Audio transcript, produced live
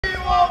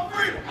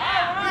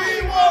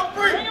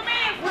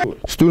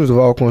Students of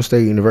Alcorn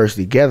State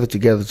University gathered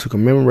together to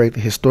commemorate the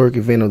historic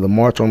event of the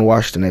March on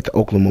Washington at the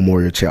Oakland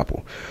Memorial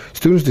Chapel.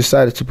 Students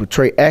decided to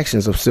portray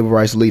actions of civil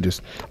rights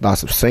leaders,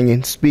 lots of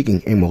singing,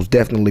 speaking, and most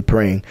definitely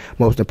praying,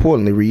 most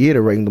importantly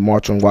reiterating the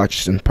March on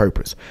Washington's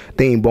purpose.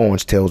 Dean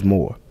Barnes tells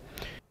more.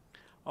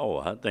 Oh,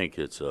 I think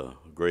it's a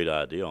great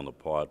idea on the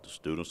part of the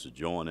students to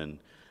join in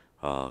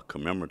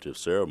commemorative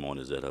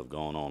ceremonies that have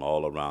gone on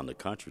all around the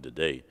country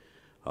today,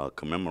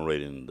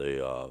 commemorating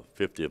the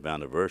 50th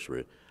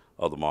anniversary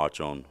of the March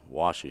on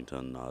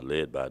Washington,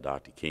 led by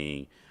Dr.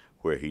 King,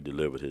 where he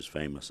delivered his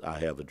famous "I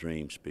Have a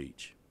Dream"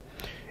 speech.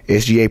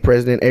 SGA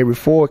President Avery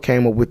Ford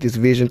came up with this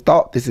vision,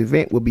 thought this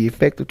event would be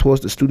effective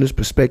towards the students'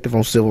 perspective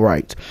on civil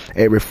rights.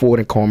 Avery Ford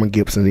and Carmen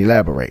Gibson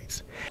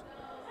elaborates.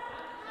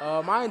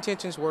 My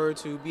intentions were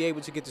to be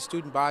able to get the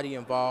student body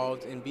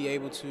involved and be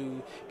able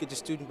to get the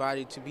student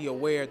body to be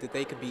aware that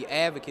they could be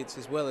advocates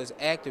as well as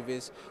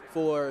activists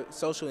for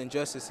social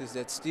injustices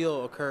that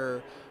still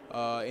occur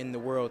in the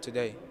world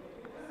today.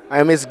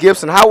 Ms.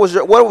 Gibson,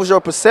 what was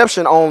your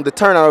perception on the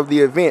turnout of the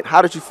event?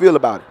 How did you feel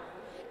about it?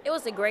 It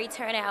was a great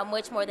turnout,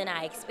 much more than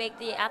I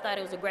expected. I thought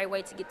it was a great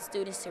way to get the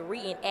students to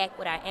reenact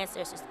what our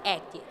ancestors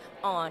acted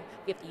on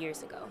 50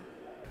 years ago.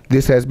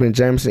 This has been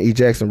Jamerson E.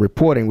 Jackson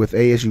reporting with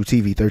ASU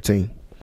TV-13.